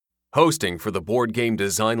Hosting for the Board Game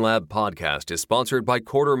Design Lab podcast is sponsored by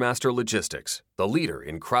Quartermaster Logistics, the leader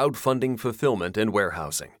in crowdfunding fulfillment and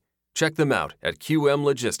warehousing. Check them out at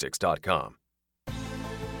qmlogistics.com.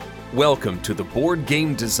 Welcome to the Board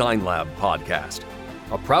Game Design Lab podcast,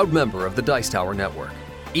 a proud member of the Dice Tower Network.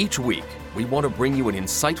 Each week, we want to bring you an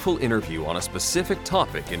insightful interview on a specific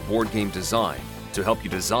topic in board game design to help you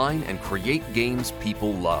design and create games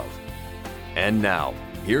people love. And now,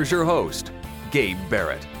 here's your host, Gabe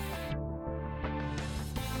Barrett.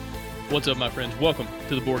 What's up, my friends? Welcome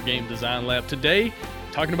to the Board Game Design Lab. Today,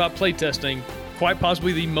 talking about playtesting, quite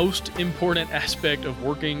possibly the most important aspect of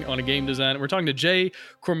working on a game design. We're talking to Jay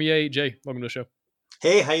Cormier. Jay, welcome to the show.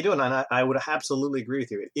 Hey, how you doing? And I would absolutely agree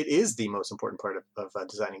with you. It is the most important part of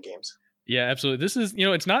designing games. Yeah, absolutely. This is,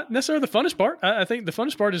 it's not necessarily the funnest part. I think the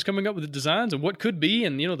funnest part is coming up with the designs and what could be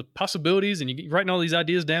and, the possibilities, and you get writing all these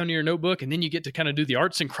ideas down in your notebook, and then you get to kind of do the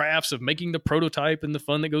arts and crafts of making the prototype and the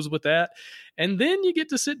fun that goes with that. And then you get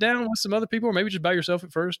to sit down with some other people, or maybe just by yourself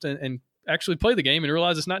at first, and actually play the game and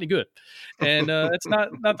realize it's not any good. And it's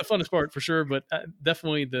not the funnest part for sure, but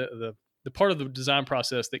definitely the part of the design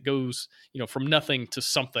process that goes, from nothing to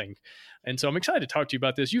something. And so I'm excited to talk to you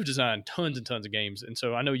about this. You've designed tons and tons of games. And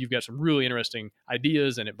so I know you've got some really interesting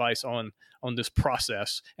ideas and advice on this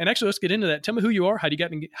process. And actually, let's get into that. Tell me who you are, how you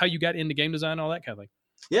got into game design, all that kind of thing.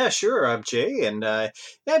 Yeah, sure. I'm Jay. And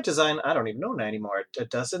I've designed, I don't even know anymore, a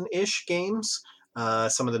dozen-ish games.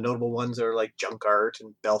 Some of the notable ones are like Junk Art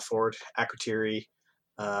and Belfort, Akrotiri,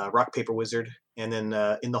 Rock Paper Wizard. And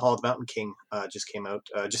then In the Hall of the Mountain King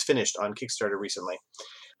just finished on Kickstarter recently.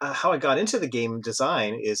 How I got into the game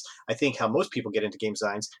design is, I think, how most people get into game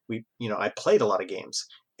designs. I played a lot of games,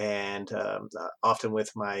 and often with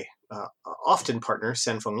my partner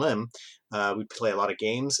Sen Fung Lim, we play a lot of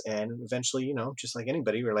games, and eventually, just like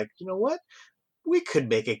anybody, we're like, you know what? We could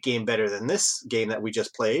make a game better than this game that we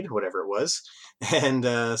just played, whatever it was, and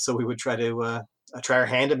so we would try our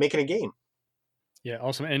hand at making a game. Yeah,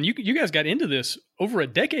 awesome. And you guys got into this over a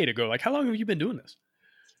decade ago. Like, how long have you been doing this?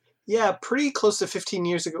 Yeah, pretty close to 15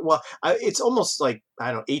 years ago. Well, it's almost like,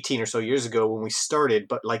 18 or so years ago when we started,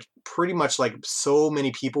 but like pretty much like so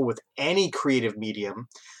many people with any creative medium,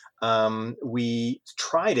 we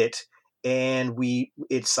tried it and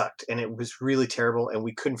it sucked and it was really terrible and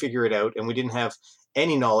we couldn't figure it out and we didn't have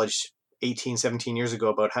any knowledge 18, 17 years ago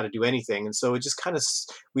about how to do anything. And so it just kind of,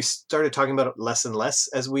 we started talking about it less and less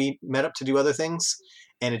as we met up to do other things,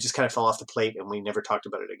 and it just kind of fell off the plate and we never talked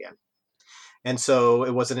about it again. And so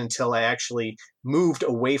it wasn't until I actually moved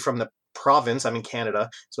away from the province. I'm in Canada,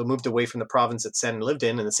 so I moved away from the province that Sen lived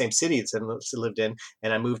in the same city that Sen lived in,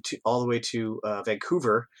 and I moved all the way to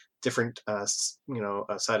Vancouver, different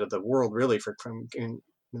side of the world really from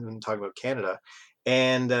talking about Canada.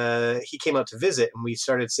 And he came out to visit, and we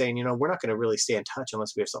started saying, we're not going to really stay in touch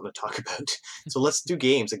unless we have something to talk about. So let's do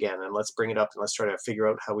games again, and let's bring it up, and let's try to figure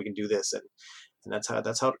out how we can do this. And that's how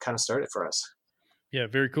it kind of started for us. Yeah,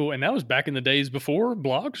 very cool. And that was back in the days before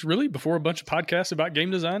blogs, really, before a bunch of podcasts about game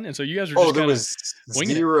design. And so you guys are just there was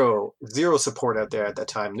zero support out there at that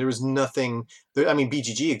time. There was nothing.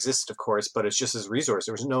 BGG existed, of course, but it's just as a resource.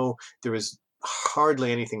 There was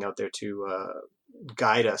hardly anything out there to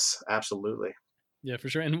guide us. Absolutely. Yeah, for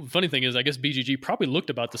sure. And the funny thing is, I guess BGG probably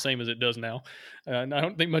looked about the same as it does now. And I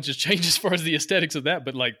don't think much has changed as far as the aesthetics of that,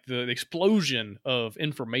 but like the explosion of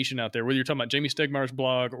information out there, whether you're talking about Jamie Stegmaier's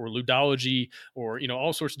blog or Ludology or,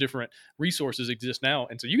 all sorts of different resources exist now.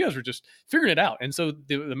 And so you guys were just figuring it out. And so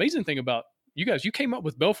the amazing thing about you guys, you came up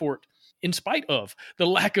with Belfort in spite of the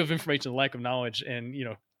lack of information, the lack of knowledge. And,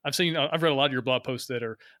 I've read a lot of your blog posts that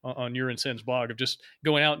are on your and Sen's blog of just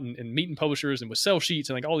going out and meeting publishers and with sell sheets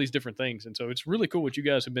and like all these different things. And so it's really cool what you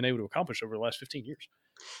guys have been able to accomplish over the last 15 years.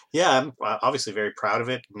 Yeah, I'm obviously very proud of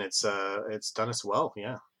it, and it's done us well.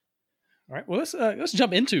 Yeah. All right. Well, let's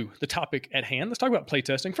jump into the topic at hand. Let's talk about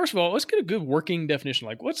playtesting. First of all, let's get a good working definition.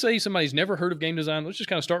 Like, let's say somebody's never heard of game design. Let's just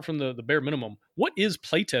kind of start from the bare minimum. What is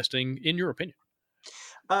playtesting in your opinion?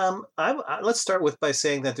 Let's start by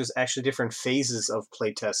saying that there's actually different phases of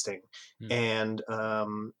playtesting, and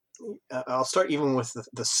I'll start even with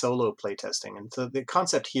the solo playtesting. And so the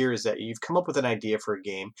concept here is that you've come up with an idea for a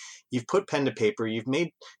game, you've put pen to paper, you've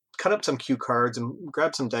cut up some cue cards and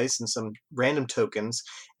grabbed some dice and some random tokens,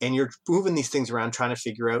 and you're moving these things around trying to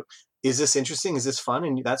figure out, is this interesting? Is this fun?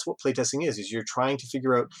 And that's what playtesting is you're trying to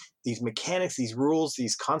figure out these mechanics, these rules,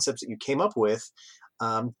 these concepts that you came up with.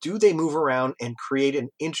 Do they move around and create an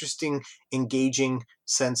interesting, engaging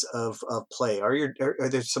sense of play? Are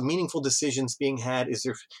there some meaningful decisions being had? Is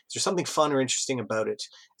there something fun or interesting about it?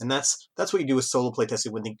 And that's what you do with solo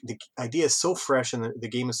playtesting when the idea is so fresh and the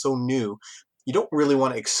game is so new. you don't really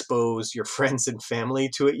want to expose your friends and family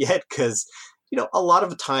to it yet, because a lot of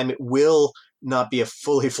the time it will not be a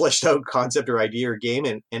fully fleshed out concept or idea or game,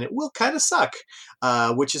 and it will kind of suck,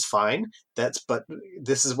 which is fine. But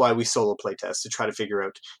this is why we solo playtest, to try to figure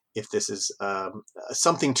out if this is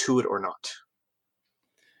something to it or not.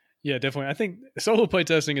 Yeah, definitely. I think solo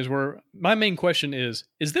playtesting is where my main question is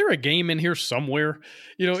there a game in here somewhere?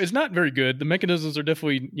 It's not very good. The mechanisms are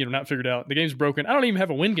definitely, not figured out. The game's broken. I don't even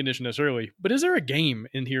have a win condition necessarily, but is there a game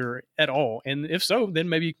in here at all? And if so, then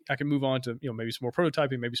maybe I can move on to, maybe some more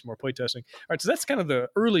prototyping, maybe some more playtesting. All right, so that's kind of the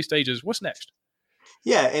early stages. What's next?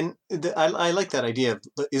 Yeah, and I like that idea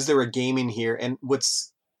of, is there a game in here? And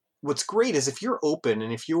what's great is if you're open,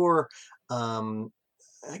 and if you're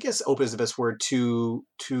I guess open is the best word, to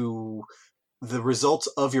the results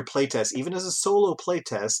of your playtest, even as a solo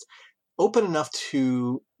playtest, open enough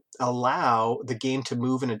to allow the game to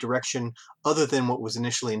move in a direction other than what was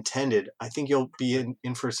initially intended. I think you'll be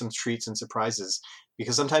in for some treats and surprises,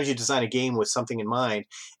 because sometimes you design a game with something in mind,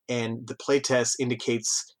 and the playtest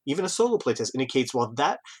indicates, even a solo playtest indicates, well,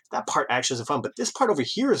 that part actually isn't fun, but this part over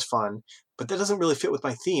here is fun, but that doesn't really fit with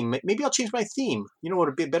my theme. Maybe I'll change my theme. What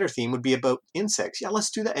would be a better theme would be about insects. Yeah, let's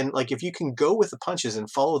do that. And like, if you can go with the punches and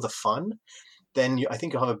follow the fun, then I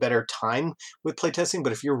think you'll have a better time with playtesting.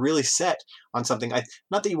 But if you're really set on something,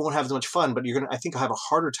 not that you won't have as much fun, but I think you'll have a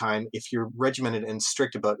harder time if you're regimented and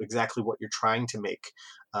strict about exactly what you're trying to make.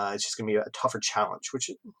 It's just going to be a tougher challenge, which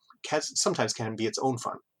sometimes can be its own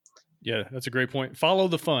fun. Yeah, that's a great point. Follow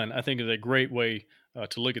the fun, I think, is a great way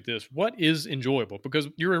to look at this. What is enjoyable? Because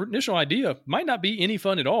your initial idea might not be any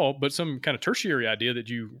fun at all, but some kind of tertiary idea that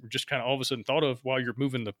you just kind of all of a sudden thought of while you're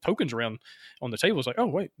moving the tokens around on the table is like, oh,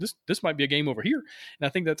 wait, this might be a game over here. And I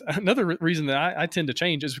think that's another reason that I tend to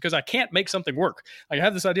change, is because I can't make something work. Like, I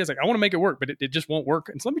have this idea, it's like, I want to make it work, but it just won't work.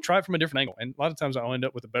 And so let me try it from a different angle. And a lot of times I'll end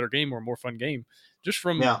up with a better game or a more fun game just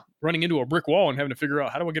from running into a brick wall and having to figure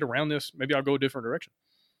out, how do I get around this? Maybe I'll go a different direction.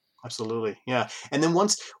 Absolutely. Yeah. And then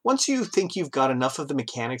once you think you've got enough of the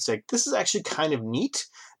mechanics, like, this is actually kind of neat,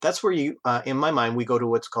 that's where you, in my mind, we go to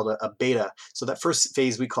what's called a beta. So that first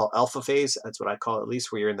phase we call alpha phase. That's what I call it, at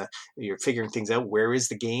least, where you're figuring things out. Where is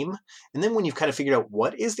the game? And then when you've kind of figured out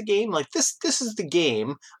what is the game, like, this is the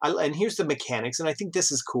game, and here's the mechanics, and I think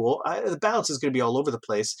this is cool. The balance is going to be all over the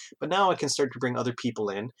place, but now I can start to bring other people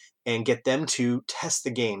in and get them to test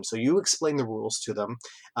the game. So you explain the rules to them.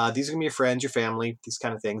 These are going to be your friends, your family, these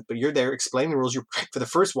kind of things. But you're there explaining the rules. For the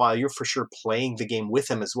first while, you're for sure playing the game with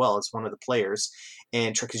them as well as one of the players,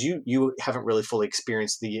 and because you haven't really fully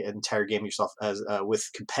experienced the entire game yourself as with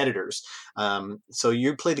competitors. So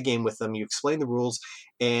you play the game with them. You explain the rules,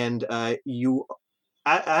 and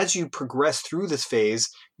as you progress through this phase,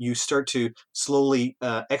 you start to slowly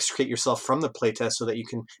extricate yourself from the playtest so that you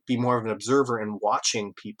can be more of an observer and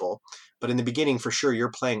watching people. But in the beginning, for sure,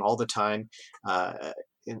 you're playing all the time,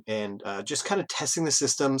 and just kind of testing the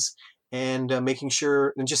systems and making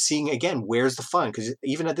sure, and just seeing, again, where's the fun? Because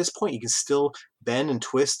even at this point, you can still bend and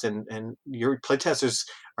twist, and your playtesters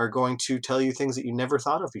are going to tell you things that you never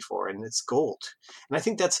thought of before, and it's gold. And I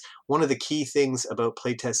think that's one of the key things about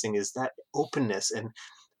playtesting, is that openness.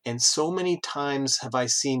 And so many times have I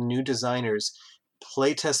seen new designers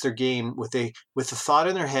playtest their game with the thought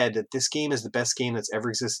in their head that this game is the best game that's ever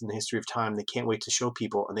existed in the history of time. They can't wait to show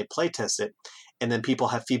people, and they playtest it, and then people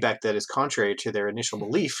have feedback that is contrary to their initial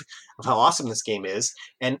belief of how awesome this game is.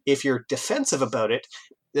 And if you're defensive about it,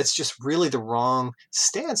 that's just really the wrong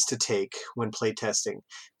stance to take when playtesting,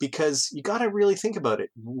 because you got to really think about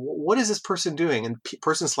it. What is this person doing, and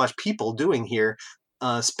person/people doing here,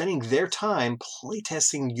 spending their time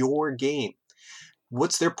playtesting your game?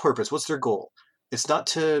 What's their purpose? What's their goal? It's not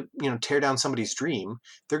to, tear down somebody's dream.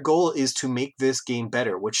 Their goal is to make this game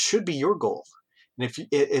better, which should be your goal. And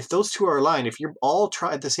if those two are aligned, if you're all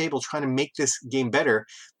at this table trying to make this game better,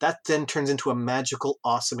 that then turns into a magical,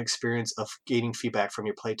 awesome experience of gaining feedback from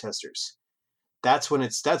your playtesters. That's when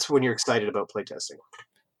you're excited about playtesting.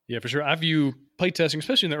 Yeah, for sure. I view playtesting,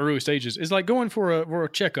 especially in the early stages, is like going for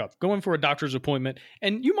a checkup, going for a doctor's appointment.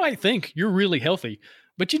 And you might think you're really healthy,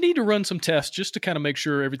 but you need to run some tests just to kind of make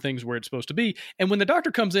sure everything's where it's supposed to be. And when the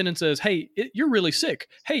doctor comes in and says, hey, you're really sick.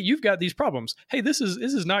 Hey, you've got these problems. Hey, this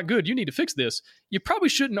is not good. You need to fix this. You probably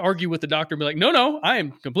shouldn't argue with the doctor and be like, no, I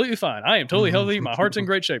am completely fine. I am totally healthy. My heart's in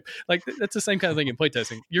great shape. Like, that's the same kind of thing in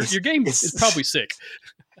playtesting. Your game is probably sick.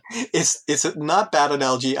 It's a not bad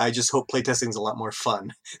analogy. I just hope playtesting is a lot more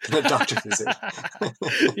fun than a doctor visit.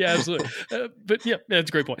 Yeah, absolutely. But yeah, that's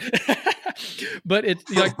a great point. But it's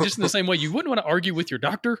like just in the same way you wouldn't want to argue with your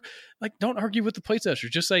doctor. Like, don't argue with the playtester.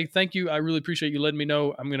 Just say, thank you. I really appreciate you letting me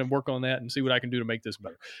know. I'm going to work on that and see what I can do to make this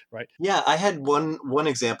better. Right. Yeah, I had one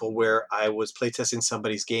example where I was playtesting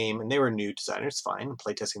somebody's game, and they were new designers, fine,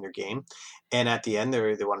 playtesting their game, and at the end they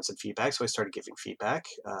wanted some feedback, so I started giving feedback.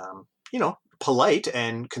 Polite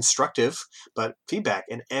and constructive, but feedback,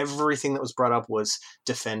 and everything that was brought up was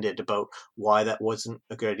defended about why that wasn't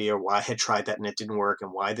a good idea, or why I had tried that and it didn't work,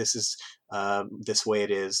 and why this is this way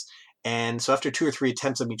it is. And so after 2 or 3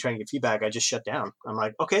 attempts of me trying to get feedback, I just shut down. I'm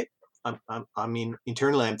like, okay. I mean,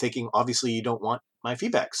 internally, I'm thinking, obviously, you don't want my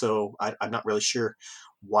feedback, so I'm not really sure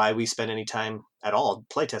why we spend any time at all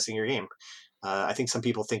playtesting your game. I think some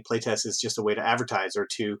people think playtest is just a way to advertise or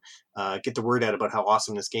to get the word out about how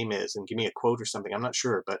awesome this game is and give me a quote or something. I'm not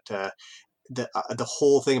sure, but the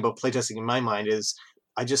whole thing about playtesting in my mind is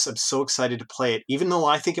I'm so excited to play it, even though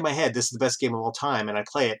I think in my head this is the best game of all time, and I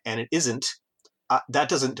play it and it isn't. That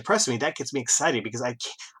doesn't depress me. That gets me excited because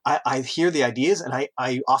I hear the ideas, and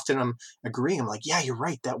I often am agreeing. I'm like, yeah, you're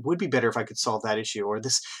right. That would be better if I could solve that issue or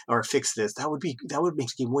this or fix this. That would make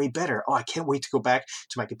the game way better. Oh, I can't wait to go back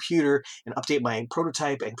to my computer and update my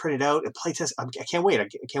prototype and print it out and play test. I can't wait. I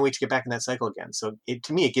can't wait to get back in that cycle again. So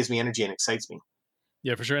to me, it gives me energy and excites me.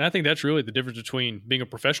 Yeah, for sure. And I think that's really the difference between being a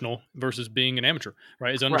professional versus being an amateur,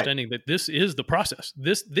 right? Is understanding that this is the process.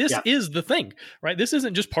 This is the thing, right? This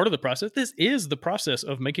isn't just part of the process. This is the process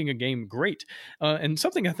of making a game great. And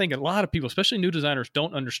something I think a lot of people, especially new designers,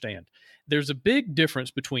 don't understand. There's a big difference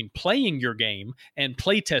between playing your game and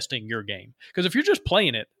play testing your game. Because if you're just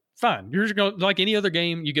playing it, fine. You're just going, like any other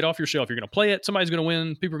game, you get off your shelf. You're going to play it. Somebody's going to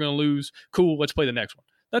win. People are going to lose. Cool. Let's play the next one.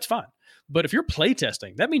 That's fine. But if you're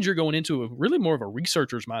playtesting, that means you're going into a really more of a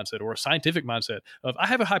researcher's mindset or a scientific mindset of, I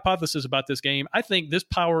have a hypothesis about this game. I think this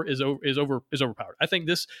power is overpowered. I think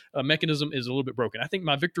this mechanism is a little bit broken. I think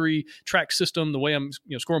my victory track system, the way I'm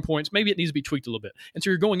scoring points, maybe it needs to be tweaked a little bit. And so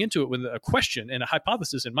you're going into it with a question and a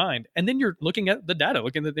hypothesis in mind, and then you're looking at the data,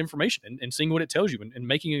 looking at the information, and seeing what it tells you, and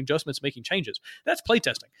making adjustments, making changes. That's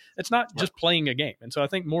playtesting. It's not just playing a game. And so I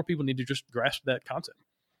think more people need to just grasp that concept.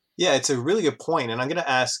 Yeah, it's a really good point, and I'm going to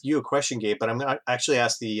ask you a question, Gabe, but I'm going to actually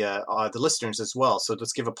ask the listeners as well. So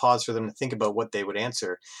let's give a pause for them to think about what they would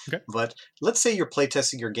answer. Okay. But let's say you're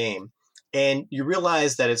playtesting your game, and you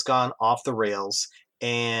realize that it's gone off the rails.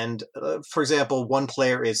 And for example, one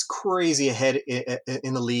player is crazy ahead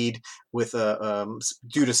in the lead with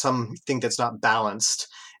due to something that's not balanced,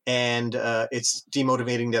 and it's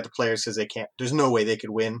demotivating the other players because they can't. There's no way they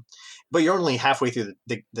could win. But you're only halfway through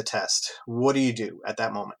the test. What do you do at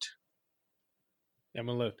that moment? I'm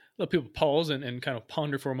going to let people pause and kind of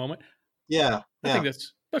ponder for a moment. Yeah. I think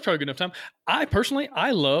that's probably good enough time.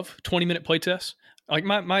 I love 20-minute playtests. Like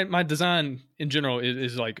my design in general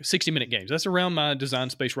is like 60-minute games. That's around my design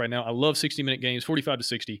space right now. I love 60-minute games, 45 to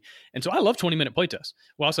 60. And so I love 20-minute playtests.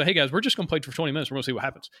 Well, I'll say, hey guys, we're just going to play for 20 minutes. We're going to see what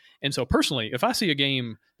happens. And so personally, if I see a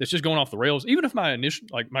game that's just going off the rails, even if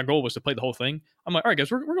my goal was to play the whole thing, I'm like, all right, guys,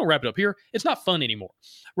 we're going to wrap it up here. It's not fun anymore.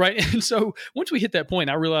 Right. And so once we hit that point,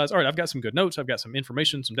 I realize, all right, I've got some good notes. I've got some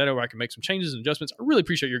information, some data where I can make some changes and adjustments. I really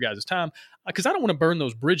appreciate your guys' time because I don't want to burn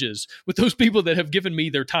those bridges with those people that have given me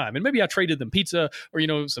their time. And maybe I traded them pizza or,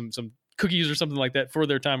 some cookies or something like that for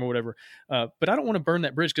their time or whatever. But I don't want to burn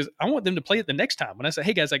that bridge because I want them to play it the next time. When I say,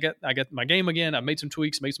 hey guys, I got my game again. I made some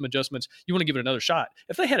tweaks, made some adjustments. You want to give it another shot.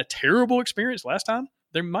 If they had a terrible experience last time,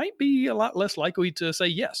 they might be a lot less likely to say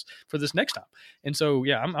yes for this next time. And so,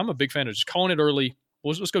 yeah, I'm a big fan of just calling it early.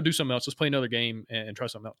 Well, let's go do something else. Let's play another game and try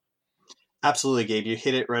something else. Absolutely, Gabe. You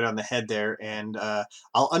hit it right on the head there. And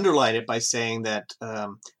I'll underline it by saying that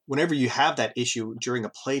whenever you have that issue during a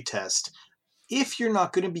play test, if you're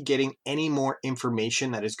not going to be getting any more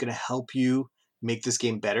information that is going to help you make this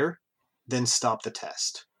game better, then stop the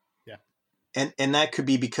test. Yeah. And that could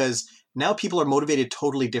be because now people are motivated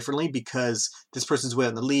totally differently because this person's way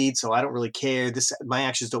on the lead, so I don't really care. My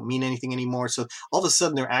actions don't mean anything anymore. So all of a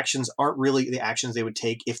sudden their actions aren't really the actions they would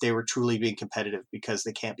take if they were truly being competitive because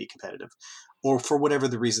they can't be competitive or for whatever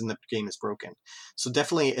the reason the game is broken. So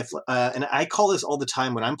definitely and I call this all the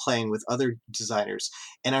time when I'm playing with other designers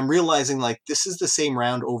and I'm realizing like this is the same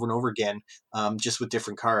round over and over again, just with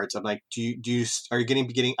different cards. I'm like, are you going to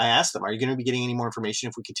be getting, I ask them, are you going to be getting any more information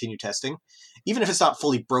if we continue testing? Even if it's not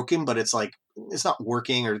fully broken, but it's like, it's not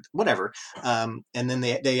working or whatever. And then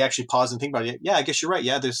they actually pause and think about it. Yeah, I guess you're right.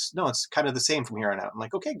 Yeah, it's kind of the same from here on out. I'm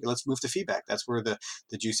like, okay, let's move to feedback. That's where the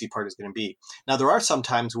juicy part is going to be. Now, there are some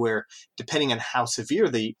times where, depending on how severe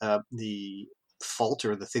the fault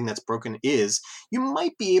or the thing that's broken is, you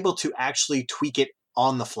might be able to actually tweak it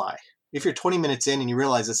on the fly. If you're 20 minutes in and you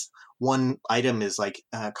realize this one item is like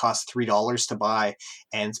costs $3 to buy,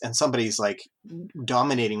 and somebody's like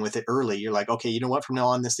dominating with it early, you're like, okay, you know what? From now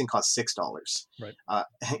on, this thing costs $6. Right.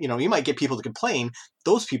 You might get people to complain.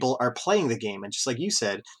 Those people are playing the game, and just like you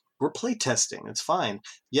said, we're play testing. It's fine.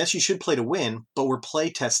 Yes, you should play to win, but we're play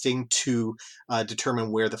testing to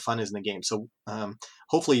determine where the fun is in the game. So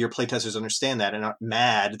hopefully your play testers understand that and aren't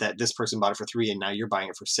mad that this person bought it for $3 and now you're buying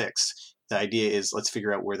it for $6. The idea is let's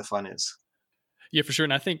figure out where the fun is. Yeah, for sure.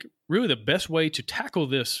 And I think really the best way to tackle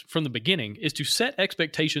this from the beginning is to set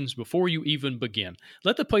expectations before you even begin.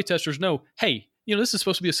 Let the playtesters know, hey, this is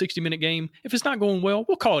supposed to be a 60-minute game. If it's not going well,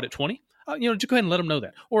 we'll call it at 20. Just go ahead and let them know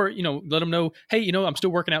that. Or, let them know, hey, I'm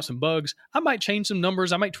still working out some bugs. I might change some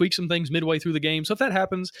numbers. I might tweak some things midway through the game. So if that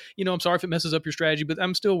happens, I'm sorry if it messes up your strategy, but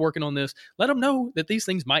I'm still working on this. Let them know that these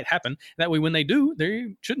things might happen. That way, when they do,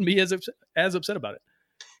 they shouldn't be as upset about it.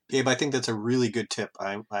 Gabe, I think that's a really good tip.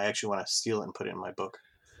 I actually want to steal it and put it in my book.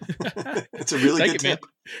 It's a really good tip.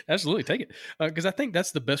 Man. Absolutely. Take it. Because I think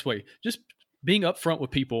that's the best way. Just being upfront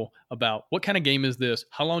with people about what kind of game is this?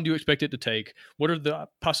 How long do you expect it to take? What are the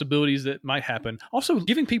possibilities that might happen? Also,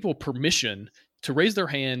 giving people permission to raise their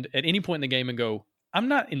hand at any point in the game and go, I'm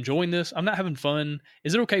not enjoying this. I'm not having fun.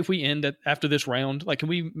 Is it okay if we end after this round? Like, can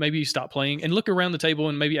we maybe stop playing and look around the table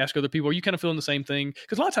and maybe ask other people, are you kind of feeling the same thing?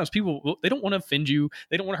 Because a lot of times people, they don't want to offend you.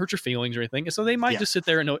 They don't want to hurt your feelings or anything. And so they might just sit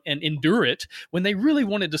there and endure it when they really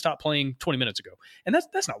wanted to stop playing 20 minutes ago. And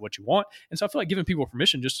that's not what you want. And so I feel like giving people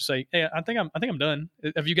permission just to say, hey, I think I'm done.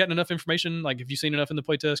 Have you gotten enough information? Like, have you seen enough in the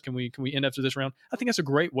playtest? Can we end after this round? I think that's a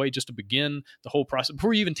great way just to begin the whole process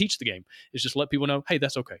before you even teach the game, is just let people know, hey,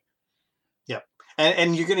 that's okay. Yeah.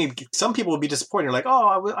 And you're going to, some people will be disappointed, like,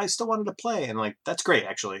 oh, I still wanted to play. And like, that's great,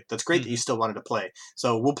 actually. That's great that you still wanted to play.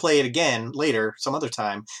 So we'll play it again later, some other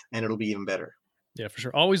time, and it'll be even better. Yeah, for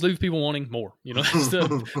sure. Always leave people wanting more. That's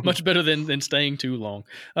much better than staying too long.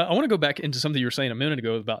 I want to go back into something you were saying a minute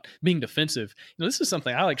ago about being defensive. This is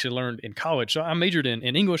something I actually learned in college. So I majored in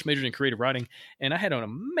English, majored in creative writing, and I had an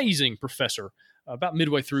amazing professor about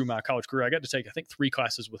midway through my college career. I got to take, I think, 3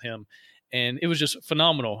 classes with him. And it was just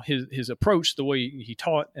phenomenal, his approach, the way he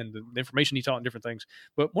taught and the information he taught and different things.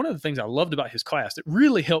 But one of the things I loved about his class that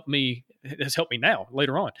really has helped me now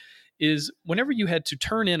later on, is whenever you had to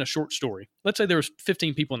turn in a short story, let's say there was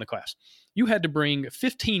 15 people in the class, you had to bring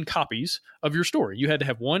 15 copies of your story. You had to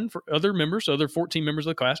have one for other 14 members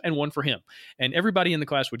of the class, and one for him. And everybody in the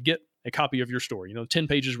class would get a copy of your story, 10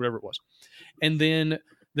 pages, whatever it was. And then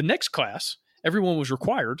the next class, everyone was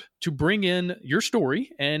required to bring in your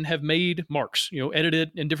story and have made marks,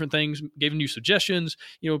 edited and different things, giving you suggestions,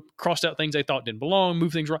 crossed out things they thought didn't belong,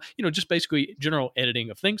 moved things wrong, just basically general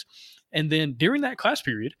editing of things. And then during that class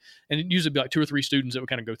period, and it usually be like 2 or 3 students that would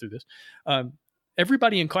kind of go through this,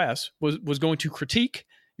 everybody in class was going to critique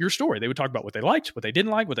your story. They would talk about what they liked, what they didn't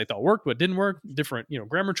like, what they thought worked, what didn't work, different,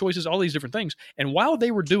 grammar choices, all these different things. And while they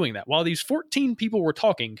were doing that, while these 14 people were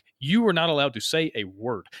talking, you were not allowed to say a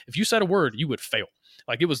word. If you said a word, you would fail.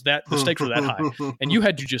 Like, it was the stakes were that high. And you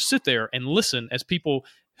had to just sit there and listen as people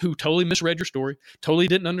who totally misread your story, totally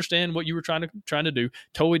didn't understand what you were trying to do,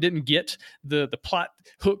 totally didn't get the plot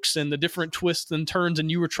hooks and the different twists and turns and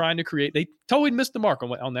you were trying to create. They totally missed the mark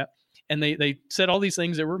on that. And they said all these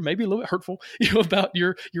things that were maybe a little bit hurtful, about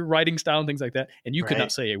your writing style and things like that. And you could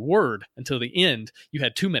not say a word until the end. You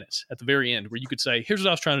had 2 minutes at the very end where you could say, here's what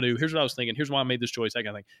I was trying to do. Here's what I was thinking. Here's why I made this choice, that kind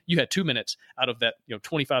of thing. You had 2 minutes out of that,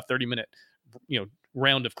 25, 30 minute,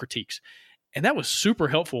 round of critiques. And that was super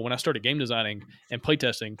helpful when I started game designing and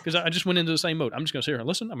playtesting, because I just went into the same mode. I'm just going to sit here and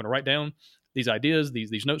listen. I'm going to write down these ideas,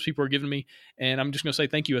 these notes people are giving me, and I'm just going to say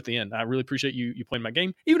thank you at the end. I really appreciate you playing my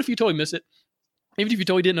game, even if you totally miss it. Even if you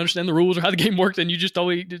totally didn't understand the rules or how the game worked and you just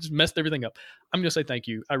totally just messed everything up, I'm going to say thank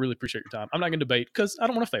you. I really appreciate your time. I'm not going to debate because I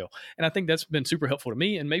don't want to fail. And I think that's been super helpful to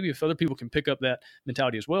me. And maybe if other people can pick up that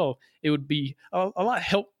mentality as well, it would be a lot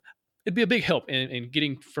help. It'd be a big help in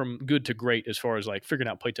getting from good to great as far as like figuring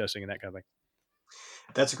out playtesting and that kind of thing.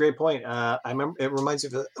 That's a great point. I remember it reminds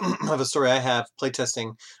me of a story I have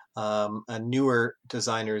playtesting a newer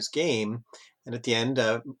designer's game. And at the end,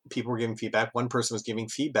 people were giving feedback. One person was giving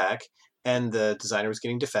feedback and the designer was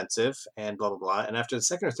getting defensive and blah, blah, blah. And after the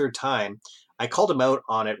second or third time, I called him out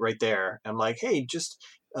on it right there. I'm like, hey, just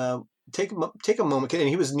take a moment. And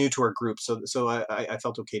he was new to our group. So I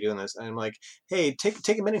felt okay doing this. And I'm like, hey,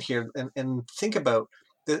 take a minute here and think about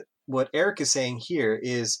what Eric is saying here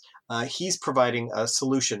is he's providing a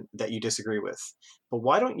solution that you disagree with. But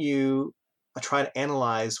why don't you try to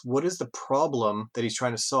analyze what is the problem that he's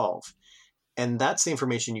trying to solve? And that's the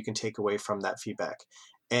information you can take away from that feedback.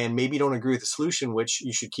 And maybe you don't agree with the solution, which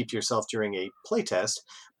you should keep to yourself during a playtest,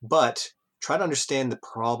 but try to understand the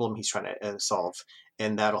problem he's trying to solve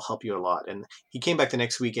and that'll help you a lot. And he came back the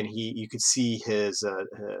next week, and you could see his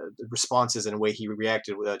responses and the way he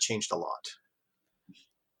reacted changed a lot.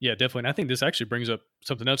 Yeah, definitely. And I think this actually brings up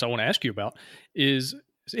something else I want to ask you about is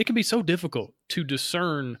it can be so difficult to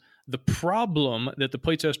discern the problem that the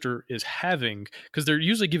playtester is having because they're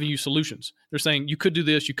usually giving you solutions. They're saying you could do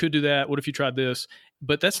this, you could do that. What if you tried this?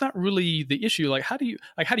 But that's not really the issue. Like how do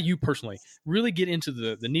you personally really get into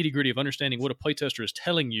the nitty gritty of understanding what a playtester is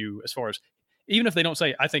telling you as far as even if they don't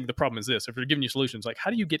say, I think the problem is this, if they're giving you solutions, like how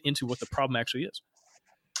do you get into what the problem actually is?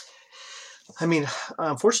 I mean,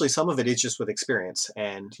 unfortunately, some of it is just with experience,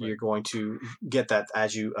 and Right. you're going to get that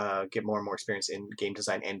as you get more and more experience in game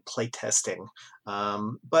design and play testing.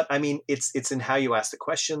 But I mean, it's in how you ask the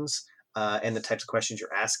questions and the types of questions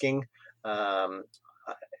you're asking. Um,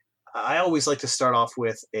 I always like to start off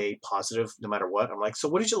with a positive, no matter what. I'm like, so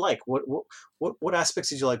what did you like? What aspects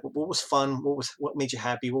did you like? What was fun? What made you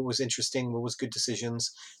happy? What was interesting? What was good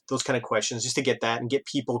decisions? Those kind of questions, just to get that and get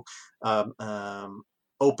people um, um,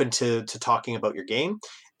 open to talking about your game.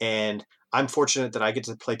 And I'm fortunate that I get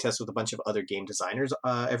to play test with a bunch of other game designers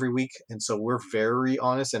every week, and so we're very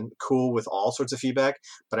honest and cool with all sorts of feedback.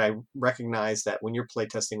 But I recognize that when you're play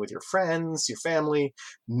testing with your friends, your family,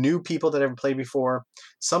 new people that haven't played before,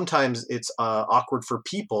 sometimes it's awkward for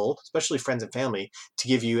people, especially friends and family, to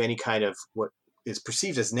give you any kind of what is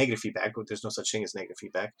perceived as negative feedback, but there's no such thing as negative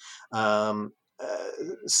feedback.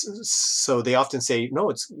 So they often say, "No,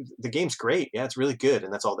 it's the game's great. Yeah, it's really good,"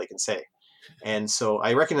 and that's all they can say. And so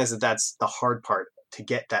I recognize that that's the hard part, to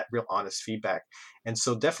get that real honest feedback. And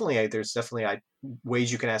so definitely, there's definitely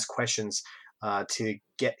ways you can ask questions to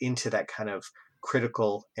get into that kind of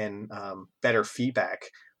critical and better feedback.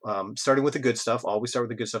 Starting with the good stuff, always start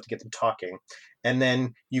with the good stuff to get them talking. And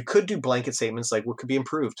then you could do blanket statements like what could be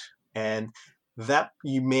improved. And that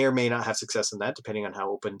you may or may not have success in that, depending on how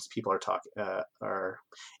open people are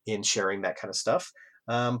in sharing that kind of stuff.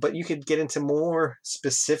 But you could get into more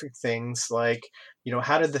specific things like,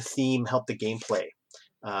 how did the theme help the gameplay?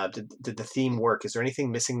 Did the theme work? Is there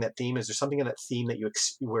anything missing that theme? Is there something in that theme that you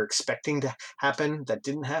were expecting to happen that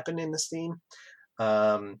didn't happen in this theme?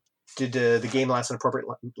 Did the game last an appropriate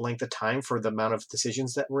length of time for the amount of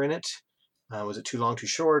decisions that were in it? Was it too long, too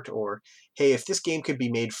short? Or, hey, if this game could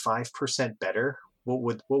be made 5% better,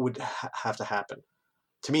 what would have to happen?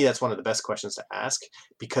 To me, that's one of the best questions to ask,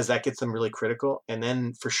 because that gets them really critical. And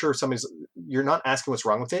then for sure, you're not asking what's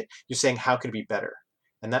wrong with it. You're saying, how could it be better?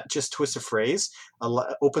 And that just twist of phrase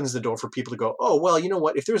opens the door for people to go, oh, well, you know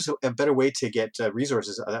what? If there's a better way to get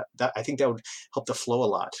resources, I think that would help the flow a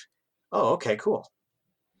lot. Oh, okay, cool.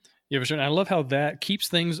 Yeah, for sure. And I love how that keeps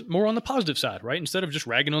things more on the positive side, right? Instead of just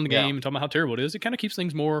ragging on the game and talking about how terrible it is, it kind of keeps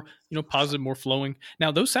things more, positive, more flowing.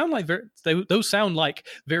 Now, those sound like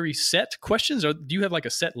very set questions. Or do you have like a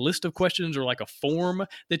set list of questions or like a form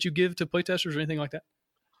that you give to playtesters or anything like that?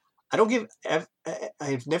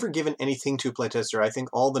 I've never given anything to a playtester. I think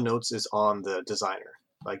all the notes is on the designer.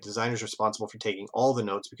 Like, designer's responsible for taking all the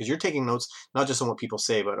notes, because you're taking notes not just on what people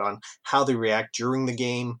say, but on how they react during the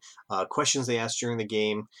game, questions they ask during the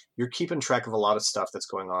game. You're keeping track of a lot of stuff that's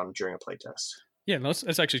going on during a playtest. Yeah,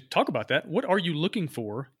 let's actually talk about that. What are you looking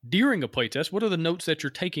for during a playtest? What are the notes that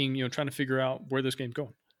you're taking, trying to figure out where this game's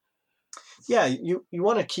going? Yeah, you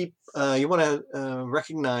want to keep you want to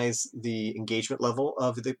recognize the engagement level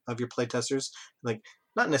of your playtesters. Like,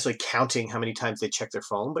 not necessarily counting how many times they check their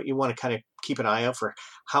phone, but you want to kind of keep an eye out for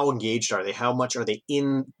how engaged are they, how much are they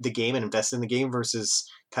in the game and invested in the game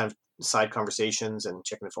versus kind of side conversations and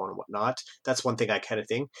checking the phone and whatnot. That's one thing I kind of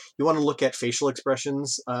think. You want to look at facial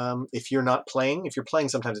expressions. If you're playing,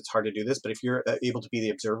 sometimes it's hard to do this, but if you're able to be the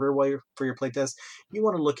observer for your playtest, you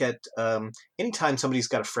want to look at anytime somebody's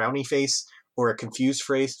got a frowny face or a confused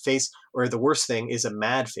face, or the worst thing is a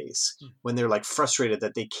mad face, when they're like frustrated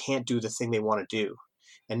that they can't do the thing they want to do.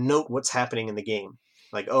 And note what's happening in the game.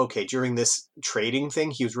 Like, okay, during this trading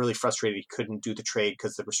thing, he was really frustrated he couldn't do the trade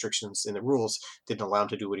because the restrictions in the rules didn't allow him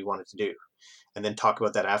to do what he wanted to do. And then talk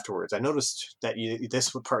about that afterwards. I noticed that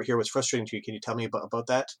this part here was frustrating to you. Can you tell me about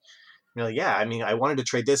that? And you're like, yeah, I mean, I wanted to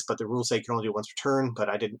trade this, but the rules say you can only do it once per turn, but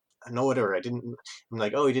I didn't know it, or I didn't. I'm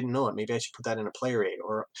like, oh, he didn't know it. Maybe I should put that in a player aid,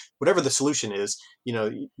 or whatever the solution is.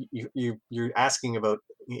 You're asking about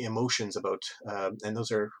emotions about, and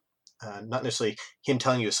those are not necessarily him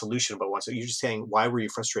telling you a solution about one. So you're just saying, why were you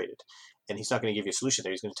frustrated? And he's not going to give you a solution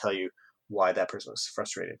there. He's going to tell you why that person was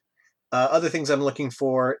frustrated. Other things I'm looking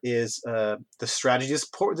for is the strategies.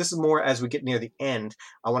 This is more as we get near the end.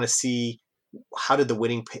 I want to see, how did the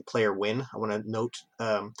winning player win? I want to note,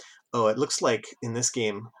 it looks like in this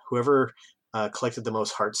game, whoever collected the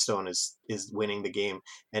most Hearthstone is winning the game.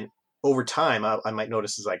 And over time, I might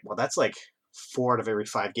notice is like, well, that's like 4 out of every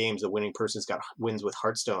 5 games, the winning person's got wins with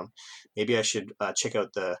Hearthstone. Maybe I should check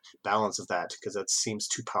out the balance of that, because that seems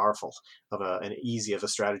too powerful of an easy of a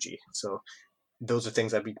strategy. So those are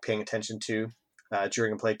things I'd be paying attention to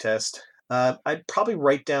during a play test. I'd probably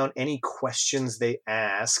write down any questions they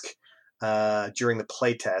ask during the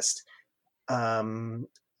play test.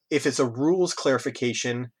 If it's a rules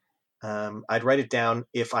clarification, I'd write it down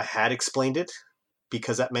if I had explained it,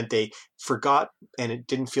 because that meant they forgot and it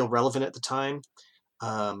didn't feel relevant at the time.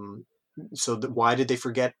 So why did they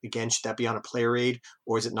forget? Again, should that be on a player aid,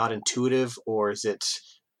 or is it not intuitive, or is it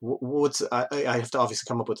I have to obviously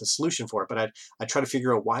come up with a solution for it, but I try to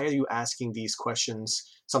figure out, why are you asking these questions?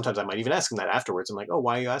 Sometimes I might even ask them that afterwards. I'm like, oh,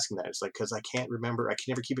 why are you asking that? It's like, because I can't remember. I can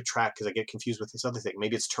never keep a track because I get confused with this other thing.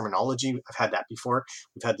 Maybe it's terminology. I've had that before.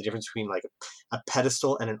 We've had the difference between like a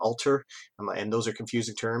pedestal and an altar, and those are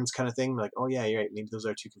confusing terms, kind of thing. Like, oh yeah, you're right. Maybe those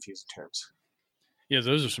are 2 confusing terms. Yeah,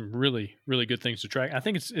 those are some really, really good things to track. I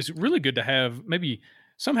think it's really good to have maybe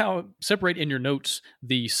somehow separate in your notes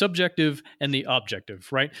the subjective and the objective,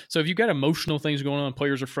 right? So if you've got emotional things going on,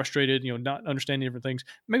 players are frustrated, not understanding different things,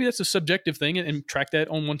 maybe that's a subjective thing, and track that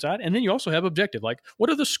on one side. And then you also have objective, like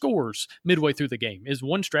what are the scores midway through the game? Is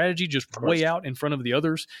one strategy just way out in front of the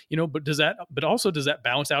others? But also does that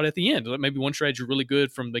balance out at the end? Like maybe one strategy is really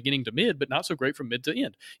good from beginning to mid, but not so great from mid to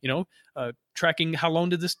end. Tracking how long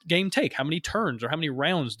did this game take? How many turns or how many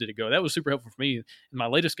rounds did it go? That was super helpful for me. In my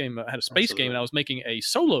latest game, I had a space game, and I was making a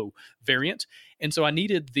solo variant. And so I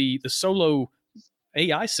needed the solo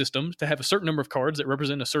AI system to have a certain number of cards that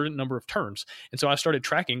represent a certain number of turns. And so I started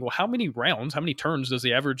tracking, well, how many rounds, how many turns does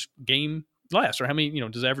the average game last, or how many,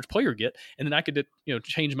 does the average player get? And then I could,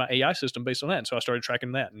 change my AI system based on that. And so I started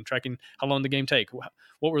tracking that and tracking how long the game take. What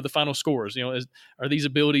were the final scores? Are these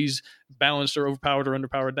abilities balanced or overpowered or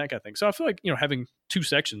underpowered? That kind of thing. So I feel like, having 2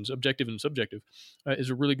 sections, objective and subjective, is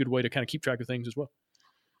a really good way to kind of keep track of things as well.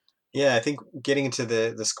 Yeah, I think getting into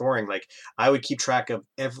the scoring, like I would keep track of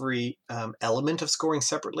every element of scoring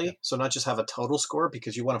separately. Yeah. So not just have a total score,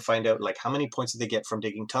 because you want to find out like how many points did they get from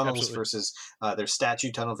digging tunnels. Absolutely. Versus their statue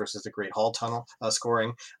tunnel versus the Great Hall tunnel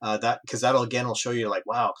scoring. Because that'll will show you like,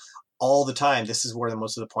 wow, all the time this is where the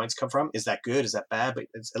most of the points come from. Is that good? Is that bad? But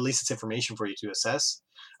at least it's information for you to assess.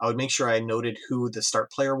 I would make sure I noted who the start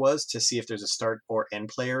player was to see if there's a start or end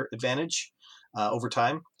player advantage over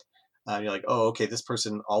time. You're like, oh, okay, this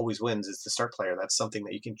person always wins. It's the start player. That's something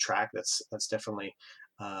that you can track. That's definitely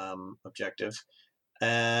objective.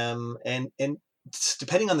 And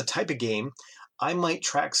depending on the type of game, I might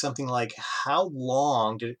track something like how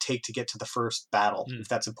long did it take to get to the first battle, if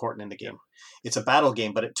that's important in the game. It's a battle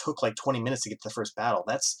game, but it took like 20 minutes to get to the first battle.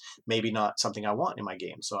 That's maybe not something I want in my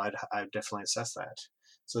game. So I'd definitely assess that.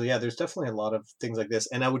 So yeah, there's definitely a lot of things like this.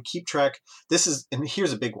 And I would keep track. And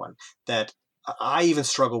here's a big one that I even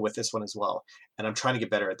struggle with this one as well, and I'm trying to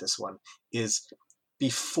get better at this one, is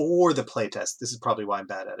before the playtest. This is probably why I'm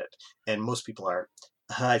bad at it, and most people are,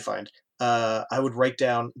 I find. I would write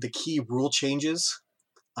down the key rule changes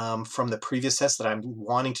from the previous test that I'm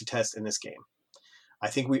wanting to test in this game. I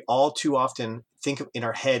think we all too often think in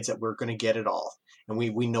our heads that we're going to get it all. And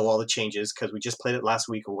we know all the changes because we just played it last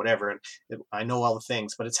week or whatever. And I know all the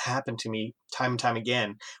things, but it's happened to me time and time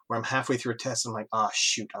again where I'm halfway through a test. And I'm like, oh,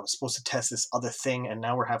 shoot, I was supposed to test this other thing. And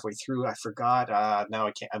now we're halfway through. I forgot. Now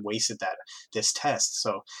I can't. I wasted this test.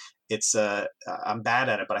 So it's I'm bad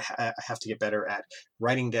at it, but I have to get better at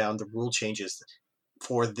writing down the rule changes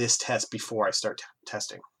for this test before I start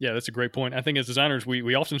testing. Yeah, that's a great point. I think as designers,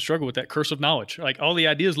 we often struggle with that curse of knowledge. Like all the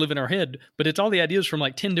ideas live in our head, but it's all the ideas from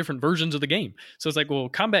like 10 different versions of the game. So it's like, well,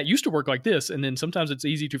 combat used to work like this. And then sometimes it's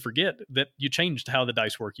easy to forget that you changed how the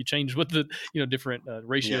dice work. You changed what the different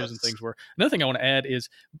ratios and things were. Another thing I want to add is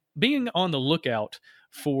being on the lookout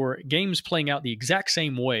for games playing out the exact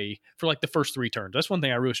same way for like the first 3 turns. That's one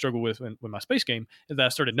thing I really struggle with when my space game that I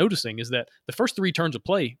started noticing is that the first 3 turns of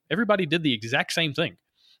play, everybody did the exact same thing.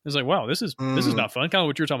 It's like, wow, this is not fun. Kind of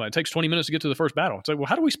what you're talking about. It takes 20 minutes to get to the first battle. It's like, well,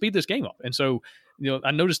 how do we speed this game up? And so, I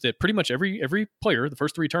noticed that pretty much every player, the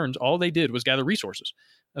first 3 turns, all they did was gather resources.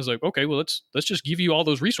 I was like, okay, well, let's just give you all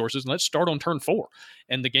those resources and let's start on turn 4.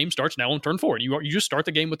 And the game starts now on turn 4. And you just start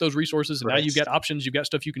the game with those resources, and now you've got options, you've got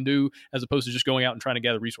stuff you can do, as opposed to just going out and trying to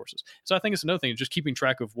gather resources. So I think it's another thing, just keeping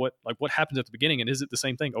track of what happens at the beginning, and is it the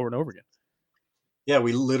same thing over and over again? Yeah,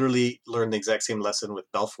 we literally learned the exact same lesson with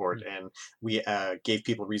Belfort, and we gave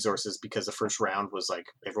people resources because the first round was like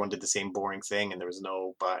everyone did the same boring thing, and there was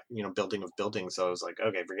no building of buildings. So I was like,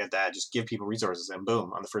 okay, forget that. Just give people resources, and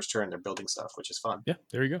boom, on the first turn, they're building stuff, which is fun. Yeah,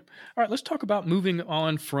 there you go. All right, let's talk about moving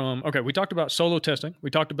on from. Okay, we talked about solo testing.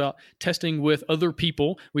 We talked about testing with other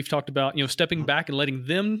people. We've talked about stepping back and letting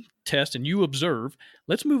them test and you observe.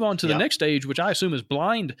 Let's move on to the next stage, which I assume is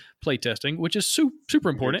blind playtesting, which is super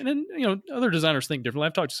important. And, other designers think differently.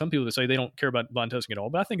 I've talked to some people that say they don't care about blind testing at all,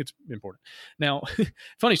 but I think it's important. Now,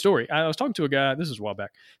 funny story. I was talking to a guy, this is a while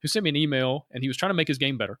back, who sent me an email, and he was trying to make his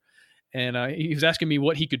game better. And he was asking me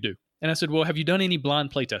what he could do. And I said, well, have you done any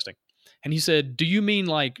blind playtesting? And he said, do you mean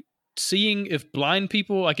like seeing if blind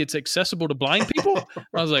people, like it's accessible to blind people?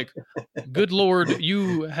 I was like, good Lord,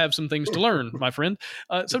 you have some things to learn, my friend.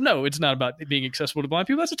 So no, it's not about being accessible to blind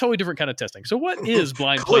people. That's a totally different kind of testing. So what is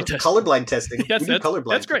blind playtesting? Colorblind testing. That's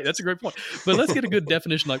great. That's a great point. But let's get a good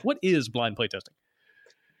definition. Like, what is blind playtesting?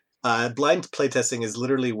 Blind playtesting is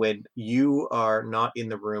literally when you are not in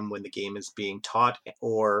the room when the game is being taught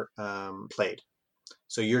or played.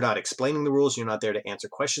 So you're not explaining the rules, you're not there to answer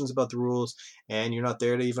questions about the rules, and you're not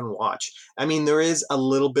there to even watch. I mean, there is a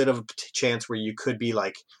little bit of a chance where you could be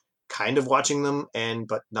like kind of watching them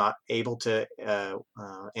but not able to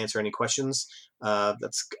answer any questions.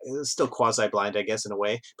 That's still quasi-blind, I guess, in a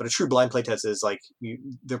way. But a true blind playtest is like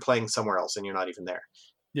they're playing somewhere else and you're not even there.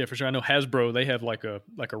 Yeah, for sure. I know Hasbro, they have like a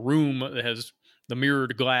room that has the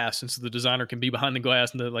mirrored glass, and so the designer can be behind the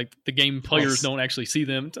glass, and the game players don't actually see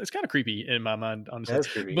them. It's kind of creepy in my mind, honestly. That's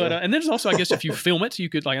creepy. But and there's also, I guess, if you film it, you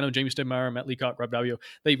could, like, I know Jamie Stedmeyer, Matt Leacock, Rob Davio,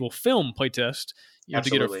 they will film playtest. You have to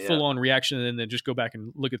get a full on reaction, and then just go back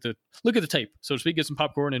and look at the tape, so to speak, get some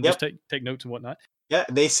popcorn and just take notes and whatnot. Yeah,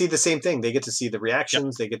 they see the same thing. They get to see the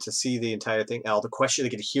reactions. They get to see the entire thing. All the questions. They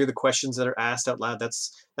get to hear the questions that are asked out loud.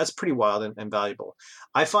 That's pretty wild and valuable.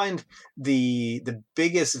 I find the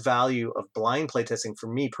biggest value of blind playtesting for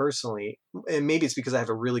me personally, and maybe it's because I have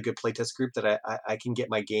a really good playtest group that I can get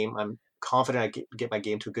my game. I'm confident I get my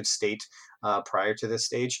game to a good state prior to this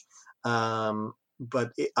stage.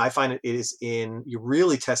 But I find it is in you're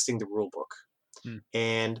really testing the rule book,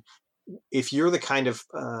 and if you're the kind of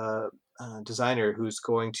designer who's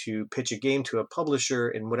going to pitch a game to a publisher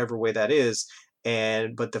in whatever way that is,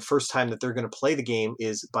 but the first time that they're going to play the game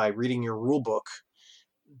is by reading your rule book,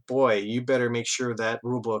 boy, you better make sure that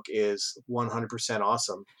rule book is 100%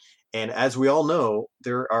 awesome. And as we all know,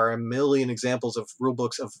 there are a million examples of rule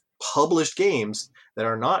books of published games that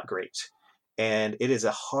are not great. And it is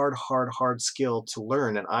a hard skill to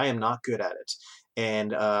learn, and I am not good at it.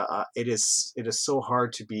 And it is so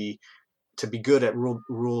hard to be good at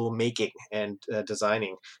rule making and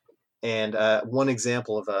designing. And one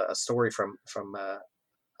example of a story from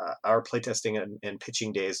our playtesting and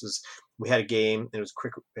pitching days was we had a game. It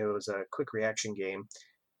was a quick reaction game.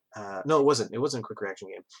 No, it wasn't. It wasn't a quick reaction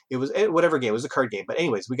game. It was whatever game. It was a card game. But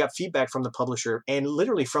anyways, we got feedback from the publisher and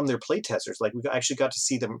literally from their playtesters. Like we actually got to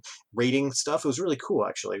see them rating stuff. It was really cool,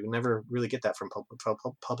 actually. We never really get that from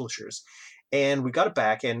publishers. And we got it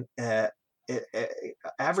back, and it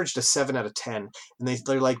averaged a 7 out of 10. And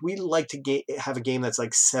they're like, we like to have a game that's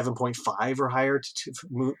like 7.5 or higher to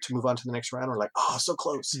move on to the next round. We're like, oh, so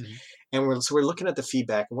close. Mm-hmm. And we're looking at the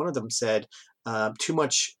feedback, and one of them said too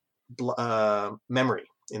much memory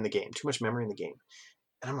in the game. Too much memory in the game.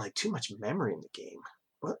 And I'm like, too much memory in the game?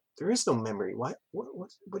 What? There is no memory. What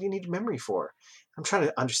do you need memory for? I'm trying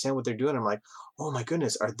to understand what they're doing. I'm like, oh my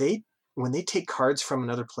goodness, when they take cards from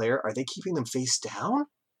another player, are they keeping them face down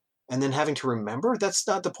and then having to remember? That's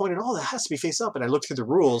not the point at all. That has to be face up. And I looked through the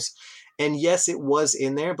rules, and yes, it was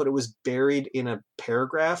in there, but it was buried in a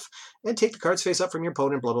paragraph. And take the cards face up from your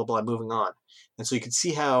opponent, blah, blah, blah, moving on. And so you could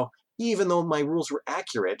see how, even though my rules were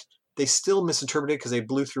accurate, they still misinterpreted because they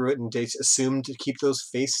blew through it and they assumed to keep those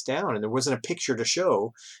face down. And there wasn't a picture to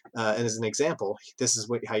show. And as an example, this is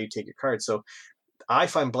how you take your cards. So I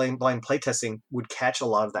find blind playtesting would catch a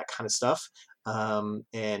lot of that kind of stuff,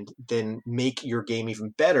 and then make your game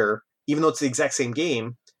even better, even though it's the exact same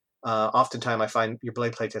game. Oftentimes I find your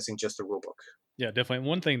blind playtesting just the rule book. Yeah, definitely.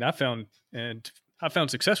 One thing that I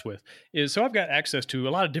found success with is, so I've got access to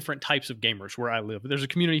a lot of different types of gamers where I live. There's a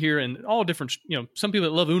community here, and all different, some people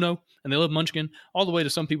that love Uno and they love Munchkin, all the way to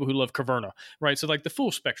some people who love Caverna, right? So like the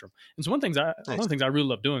full spectrum. And so one of the things I really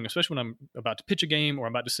love doing, especially when I'm about to pitch a game or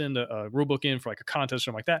I'm about to send a rule book in for like a contest or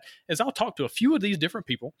something like that, is I'll talk to a few of these different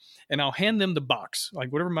people and I'll hand them the box,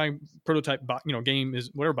 like whatever my prototype game is,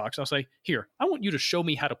 whatever box. I'll say, here, I want you to show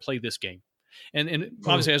me how to play this game. And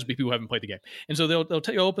obviously it has to be people who haven't played the game. And so they'll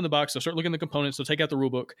open the box, they'll start looking at the components, they'll take out the rule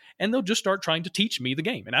book, and they'll just start trying to teach me the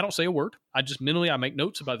game. And I don't say a word. I just mentally, I make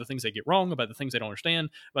notes about the things they get wrong, about the things they don't understand,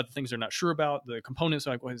 about the things they're not sure about, the components.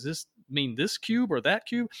 Like, well, does this mean this cube or that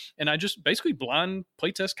cube? And I just basically blind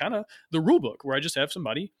playtest kind of the rule book, where I just have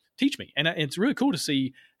somebody teach me. And it's really cool to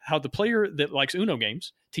see how the player that likes Uno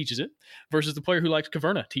games teaches it versus the player who likes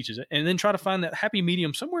Caverna teaches it, and then try to find that happy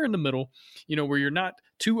medium somewhere in the middle, where you're not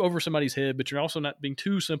too over somebody's head, but you're also not being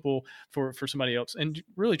too simple for somebody else, and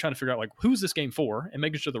really trying to figure out like who's this game for, and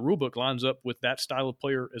making sure the rule book lines up with that style of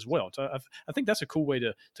player as well. So I think that's a cool way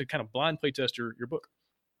to kind of blind play test your book.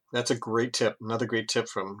 That's a great tip. Another great tip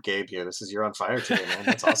from Gabe here. You're on fire today, man.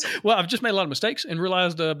 That's awesome. Well, I've just made a lot of mistakes and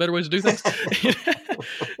realized better ways to do things.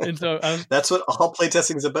 And so that's what all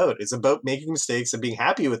playtesting is about. It's about making mistakes and being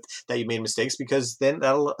happy with that you made mistakes, because then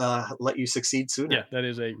that'll let you succeed sooner. Yeah, that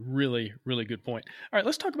is a really, really good point. All right,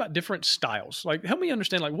 let's talk about different styles. Like, help me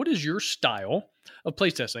understand, like, what is your style of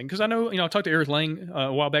playtesting? Because I know, I talked to Eric Lang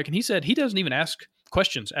a while back, and he said he doesn't even ask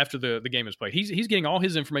questions after the game is played. He's getting all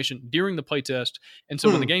his information during the playtest, and so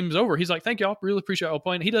when the game's over, he's like, "Thank y'all, really appreciate y'all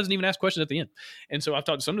playing." He doesn't even ask questions at the end. And so I've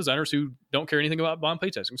talked to some designers who don't care anything about blind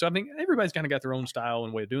playtesting. So I think everybody's kind of got their own style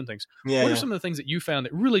and way of doing things. What are some of the things that you found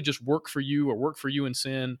that really just work for you or work for you and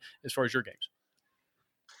Sin as far as your games?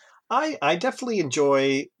 I definitely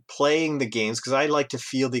enjoy playing the games because I like to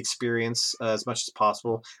feel the experience as much as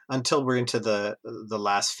possible until we're into the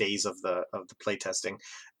last phase of the playtesting.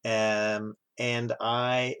 And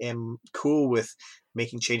I am cool with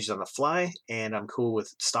making changes on the fly, and I'm cool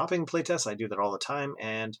with stopping playtests. I do that all the time,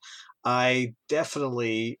 and I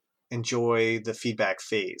definitely enjoy the feedback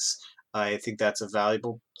phase. I think that's a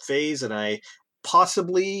valuable phase, and I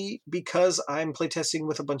possibly, because I'm playtesting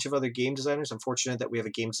with a bunch of other game designers, I'm fortunate that we have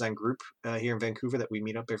a game design group here in Vancouver that we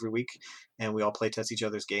meet up every week, and we all playtest each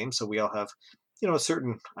other's games. So we all have, a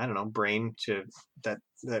certain, brain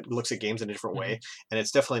that looks at games in a different way. And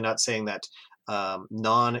it's definitely not saying that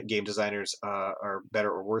non-game designers are better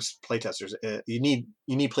or worse playtesters. You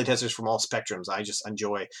need playtesters from all spectrums. I just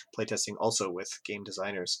enjoy playtesting also with game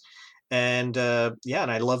designers. And and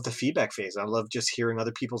I love the feedback phase. I love just hearing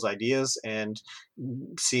other people's ideas and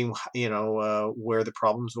seeing, where the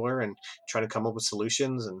problems were and trying to come up with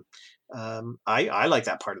solutions. And I like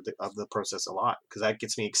that part of the process a lot, because that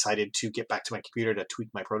gets me excited to get back to my computer to tweak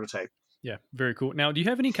my prototype. Yeah, very cool. Now, do you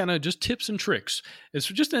have any kind of just tips and tricks? It's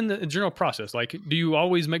just in the general process. Like, do you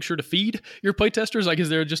always make sure to feed your playtesters? Like, is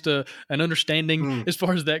there just an understanding as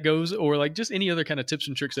far as that goes? Or like just any other kind of tips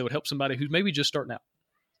and tricks that would help somebody who's maybe just starting out?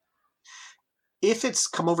 If it's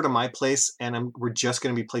come over to my place and we're just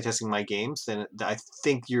going to be playtesting my games, then I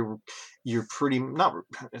think you're pretty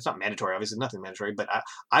it's not mandatory, obviously nothing mandatory, but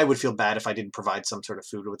I would feel bad if I didn't provide some sort of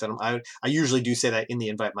food with them. I usually do say that in the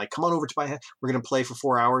invite. I'm like, come on over to we're going to play for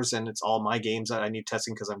 4 hours, and it's all my games that I need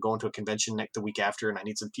testing because I'm going to a convention the week after and I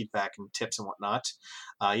need some feedback and tips and whatnot.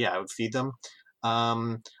 I would feed them.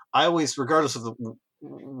 I always, regardless of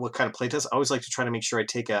what kind of playtest, I always like to try to make sure I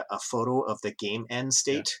take a photo of the game end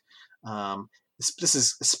state. Yeah. This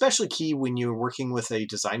is especially key when you're working with a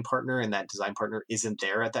design partner and that design partner isn't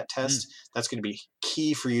there at that test. That's going to be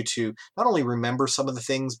key for you to not only remember some of the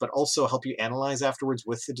things, but also help you analyze afterwards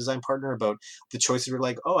with the design partner about the choices. You're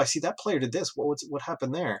like, oh, I see that player did this. What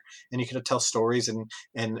happened there? And you can tell stories and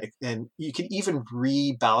you can even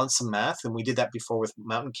rebalance some math. And we did that before with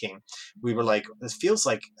Mountain King. We were like, it feels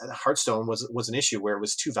like Hearthstone was an issue where it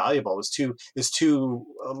was too valuable. It was too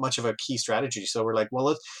much of a key strategy. So we're like,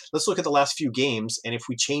 well, let's look at the last few games. And if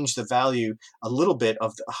we change the value a little bit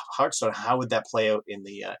of the Hearthstone, how would that play out in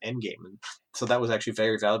the end game? And so that was actually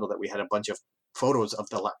very valuable that we had a bunch of photos of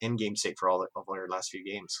the end game state for all of our last few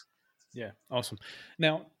games. Yeah, awesome.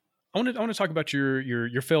 Now, I want to talk about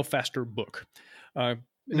your Fail Faster book.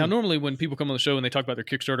 Now, normally when people come on the show and they talk about their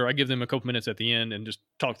Kickstarter, I give them a couple minutes at the end and just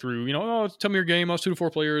talk through, tell me your game. I was 2 to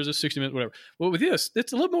 4 players, it's 60 minutes, whatever. Well, with this,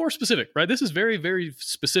 it's a little more specific, right? This is very, very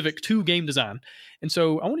specific to game design. And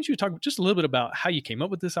so I wanted you to talk just a little bit about how you came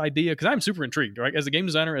up with this idea, because I'm super intrigued, right? As a game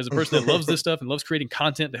designer, as a person that loves this stuff and loves creating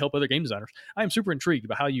content to help other game designers, I am super intrigued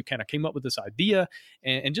about how you kind of came up with this idea,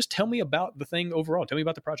 and just tell me about the thing overall. Tell me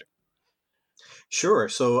about the project. Sure.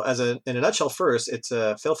 So in a nutshell, first, it's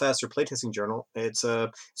a Fail Faster playtesting journal. It's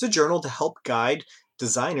a journal to help guide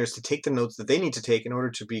designers to take the notes that they need to take in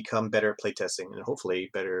order to become better at playtesting and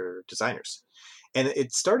hopefully better designers. And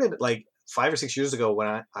it started like 5 or 6 years ago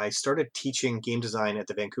when I started teaching game design at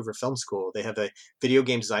the Vancouver Film School. They have a video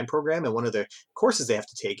game design program, and one of the courses they have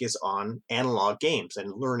to take is on analog games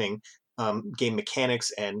and learning game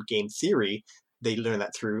mechanics and game theory. They learn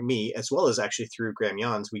that through me, as well as actually through Graham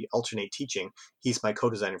Yans. We alternate teaching. He's my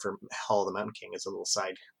co-designer for Hall of the Mountain King, as a little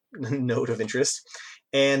side note of interest.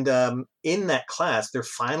 And in that class, their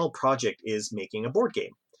final project is making a board game.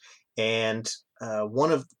 And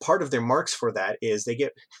part of their marks for that is they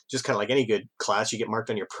get, just kind of like any good class, you get marked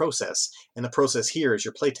on your process, and the process here is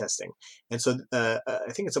your playtesting. And so I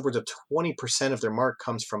think it's upwards of 20% of their mark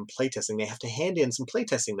comes from playtesting. They have to hand in some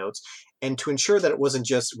playtesting notes, and to ensure that it wasn't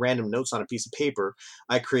just random notes on a piece of paper,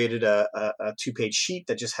 I created a 2-page sheet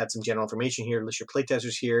that just had some general information here, list your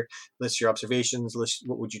playtesters here, list your observations, list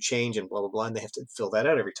what would you change, and blah blah blah. And they have to fill that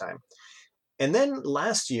out every time. And then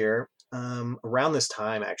last year, around this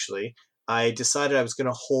time, actually, I decided I was going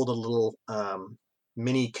to hold a little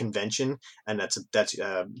mini convention, and that's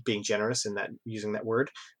being generous in that, using that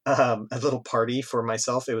word, a little party for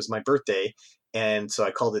myself. It was my birthday, and so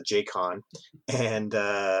I called it JCon, and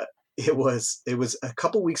it was a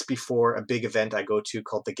couple weeks before a big event I go to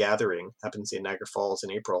called The Gathering. Happens in Niagara Falls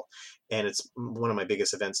in April, and it's one of my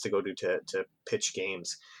biggest events to go to pitch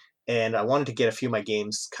games. And I wanted to get a few of my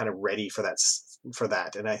games kind of ready for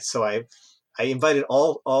that. And I invited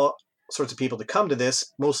all sorts of people to come to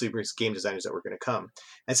this, mostly game designers that were going to come.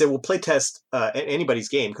 I said, we'll play test anybody's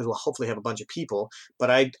game, because we'll hopefully have a bunch of people.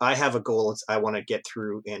 But I have a goal. I want to get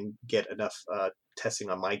through and get enough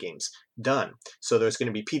testing on my games done. So there's going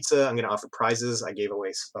to be pizza. I'm going to offer prizes. I gave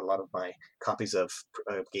away a lot of my copies of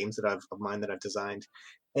games of mine that I've designed.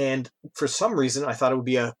 And for some reason, I thought it would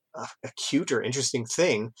be a cute or interesting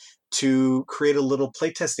thing to create a little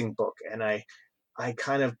playtesting book. And I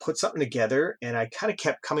kind of put something together, and I kind of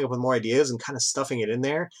kept coming up with more ideas and kind of stuffing it in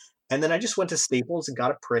there. And then I just went to Staples and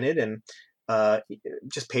got it printed, and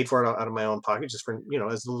just paid for it out of my own pocket, just for,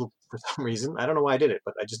 as a little, for some reason. I don't know why I did it,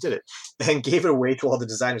 but I just did it, and gave it away to all the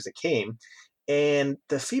designers that came. And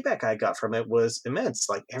the feedback I got from it was immense.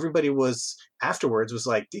 Like, everybody afterwards was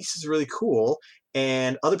like, this is really cool.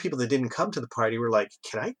 And other people that didn't come to the party were like,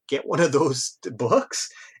 can I get one of those books?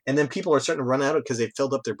 And then people are starting to run out because they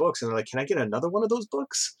filled up their books, and they're like, can I get another one of those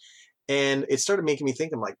books? And it started making me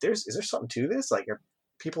think, I'm like, is there something to this? Like, are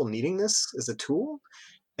people needing this as a tool?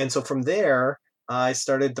 And so from there, I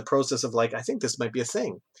started the process of like, I think this might be a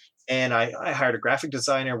thing. And I hired a graphic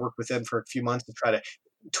designer, worked with them for a few months to try to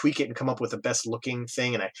tweak it and come up with the best looking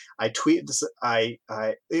thing. And I tweeted this.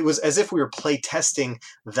 It was as if we were play testing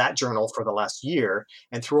that journal for the last year,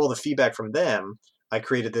 and through all the feedback from them, I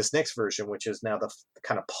created this next version, which is now the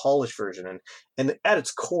kind of polished version. And at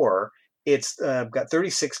its core, it's got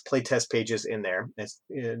 36 playtest pages in there. It's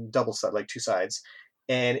double side, like 2 sides.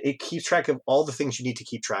 And it keeps track of all the things you need to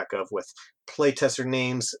keep track of, with playtester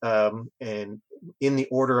names, and in the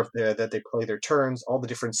order of that they play their turns, all the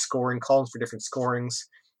different scoring columns for different scorings.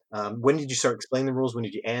 When did you start explaining the rules? When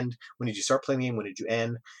did you end? When did you start playing the game? When did you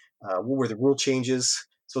end? What were the rule changes?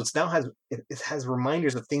 So it has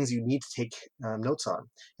reminders of things you need to take notes on.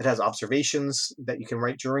 It has observations that you can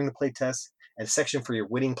write during the playtest, and a section for your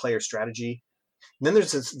winning player strategy. And then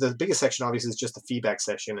there's the biggest section, obviously, is just the feedback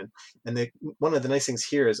section. And one of the nice things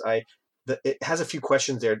here is it has a few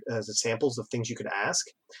questions there as samples of things you could ask.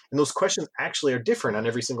 And those questions actually are different on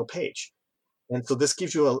every single page. And so this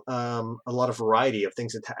gives you a lot of variety of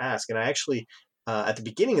things to ask. And I actually, at the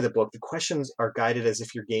beginning of the book, the questions are guided as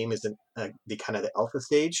if your game is the kind of the alpha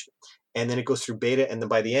stage. And then it goes through beta, and then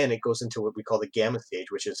by the end, it goes into what we call the gamma stage,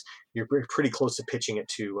 which is you're pretty close to pitching it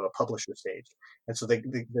to a publisher stage. And so the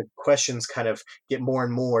questions kind of get more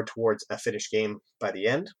and more towards a finished game by the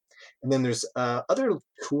end. And then there's other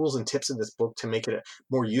tools and tips in this book to make it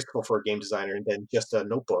more useful for a game designer than just a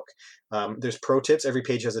notebook. There's pro tips. Every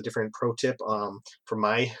page has a different pro tip. From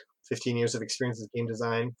my 15 years of experience in game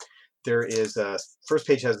design, there is first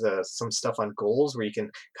page has some stuff on goals, where you can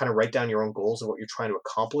kind of write down your own goals of what you're trying to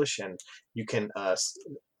accomplish, and you can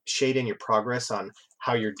shade in your progress on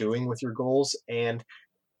how you're doing with your goals. And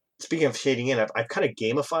speaking of shading in, I've kind of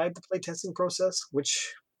gamified the playtesting process,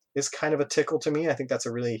 which is kind of a tickle to me. I think that's I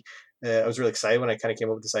was really excited when I kind of came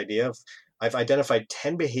up with this idea of, I've identified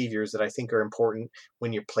 10 behaviors that I think are important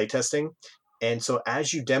when you're playtesting. And so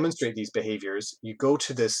as you demonstrate these behaviors, you go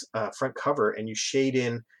to this front cover and you shade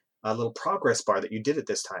in a little progress bar that you did at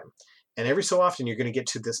this time. And every so often you're going to get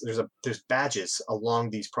to this, there's badges along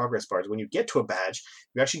these progress bars. When you get to a badge,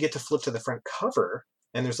 you actually get to flip to the front cover,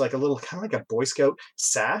 and there's like a little, kind of like a Boy Scout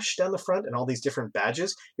sash down the front, and all these different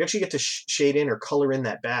badges. You actually get to shade in or color in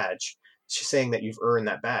that badge, saying that you've earned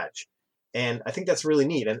that badge. And I think that's really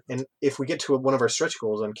neat. And if we get to one of our stretch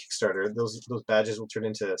goals on Kickstarter, those badges will turn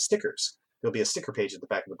into stickers. There'll be a sticker page at the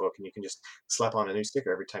back of the book, and you can just slap on a new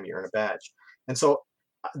sticker every time you earn a badge. And so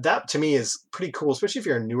that to me is pretty cool, especially if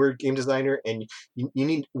you're a newer game designer and you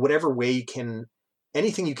need whatever way you can,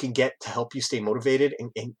 anything you can get to help you stay motivated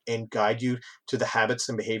and guide you to the habits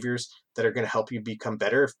and behaviors that are going to help you become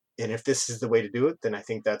better. And if this is the way to do it, then I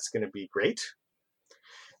think that's going to be great.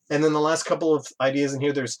 And then the last couple of ideas in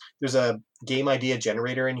here, there's a game idea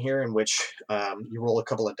generator in here in which you roll a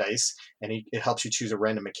couple of dice, and it helps you choose a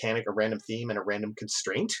random mechanic, a random theme, and a random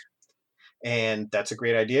constraint. And that's a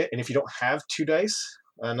great idea. And if you don't have 2 dice,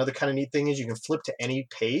 another kind of neat thing is you can flip to any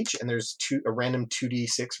page, and there's a random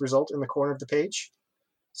 2d6 result in the corner of the page.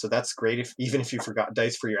 So that's great. Even if you forgot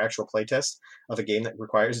dice for your actual playtest of a game that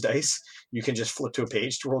requires dice, you can just flip to a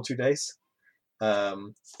page to roll 2 dice.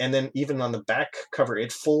 And then even on the back cover,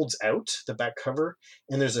 it folds out the back cover,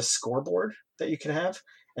 and there's a scoreboard that you can have.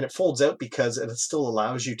 And it folds out because it still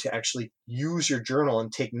allows you to actually use your journal and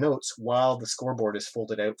take notes while the scoreboard is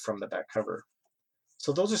folded out from the back cover.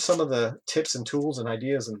 So those are some of the tips and tools and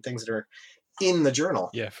ideas and things that are in the journal.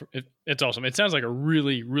 Yeah, it's awesome. It sounds like a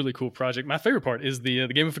really, really cool project. My favorite part is the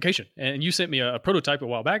gamification. And you sent me a prototype a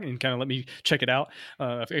while back and kind of let me check it out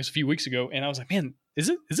I guess a few weeks ago. And I was like, man,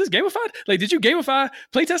 is this gamified? Like, did you gamify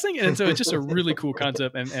playtesting? And so it's just a really cool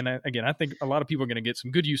concept. And again, I think a lot of people are going to get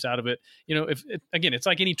some good use out of it. Again, it's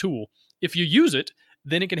like any tool. If you use it,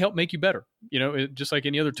 then it can help make you better. Just like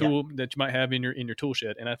any other tool that you might have in your tool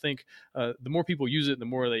shed. And I think the more people use it, the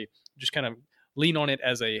more they just kind of lean on it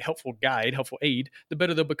as a helpful guide, helpful aid, the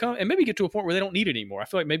better they'll become, and maybe get to a point where they don't need it anymore. I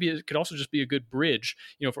feel like maybe it could also just be a good bridge,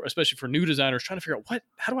 especially for new designers trying to figure out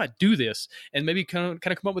how do I do this, and maybe kind of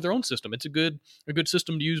come up with their own system. It's a good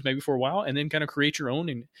system to use maybe for a while, and then kind of create your own,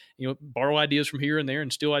 and borrow ideas from here and there,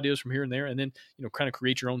 and steal ideas from here and there, and then kind of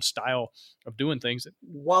create your own style of doing things.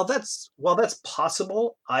 While that's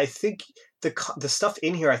possible, I think the stuff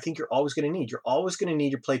in here, I think you're always going to need. You're always going to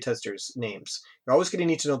need your playtesters' names. You're always going to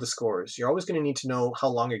need to know the scores. You're always going to need to know how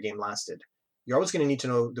long your game lasted. You're always going to need to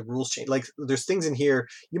know the rules change. Like, there's things in here,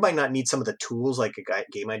 you might not need some of the tools like a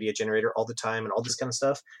game idea generator all the time and all this kind of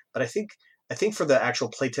stuff. But I think for the actual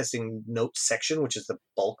playtesting notes section, which is the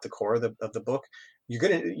bulk, the core of the book, you're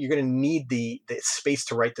gonna need the space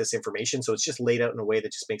to write this information. So it's just laid out in a way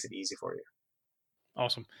that just makes it easy for you.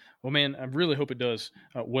 Awesome. Well, man, I really hope it does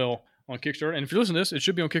well on Kickstarter. And if you're listening to this, it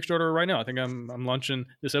should be on Kickstarter right now. I think I'm launching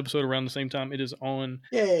this episode around the same time it is on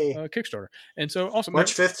Kickstarter. And so awesome.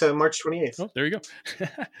 March 5th to March 28th. Oh, there you go.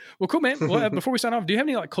 Well, cool, man. Well, before we sign off, do you have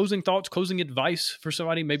any closing thoughts, closing advice for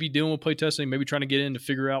somebody maybe dealing with playtesting, maybe trying to get in to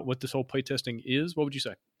figure out what this whole playtesting is? What would you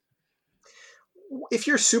say? If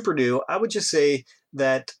you're super new, I would just say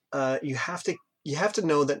that you have to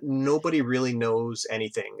know that nobody really knows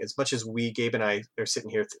anything. As much as Gabe and I are sitting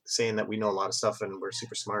here saying that we know a lot of stuff and we're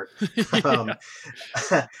super smart,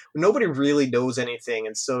 nobody really knows anything.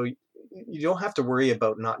 And so you don't have to worry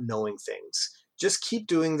about not knowing things. Just keep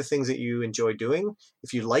doing the things that you enjoy doing.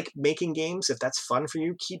 If you like making games, if that's fun for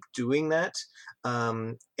you, keep doing that.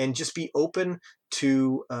 And just be open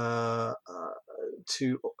to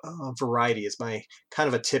variety is my kind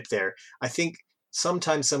of a tip there. I think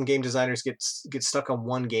sometimes some game designers get stuck on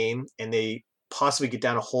one game and they possibly get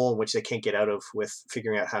down a hole in which they can't get out of with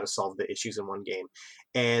figuring out how to solve the issues in one game.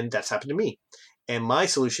 And that's happened to me. And my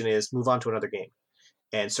solution is move on to another game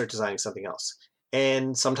and start designing something else.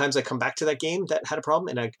 And sometimes I come back to that game that had a problem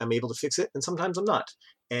and I'm able to fix it. And sometimes I'm not.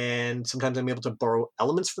 And sometimes I'm able to borrow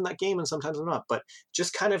elements from that game and sometimes I'm not. But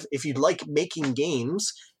just kind of, if you like making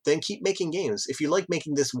games, then keep making games. If you like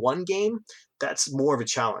making this one game, that's more of a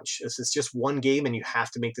challenge. If it's just one game and you have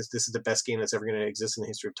to make this is the best game that's ever going to exist in the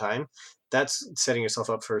history of time, that's setting yourself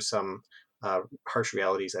up for some harsh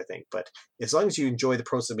realities, I think. But as long as you enjoy the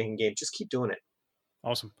process of making games, just keep doing it.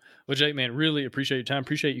 Awesome. Well, Jake, man, really appreciate your time.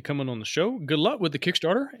 Appreciate you coming on the show. Good luck with the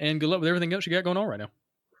Kickstarter and good luck with everything else you got going on right now.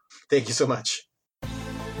 Thank you so much.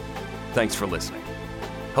 Thanks for listening.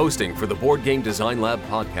 Hosting for the Board Game Design Lab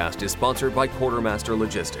podcast is sponsored by Quartermaster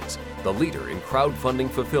Logistics, the leader in crowdfunding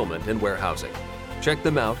fulfillment and warehousing. Check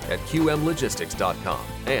them out at qmlogistics.com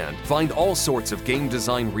and find all sorts of game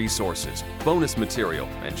design resources, bonus material,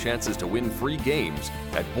 and chances to win free games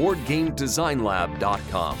at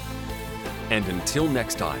BoardGameDesignLab.com. And until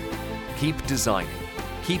next time, keep designing,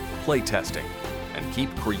 keep playtesting, and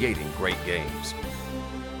keep creating great games.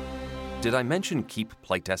 Did I mention keep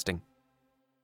playtesting?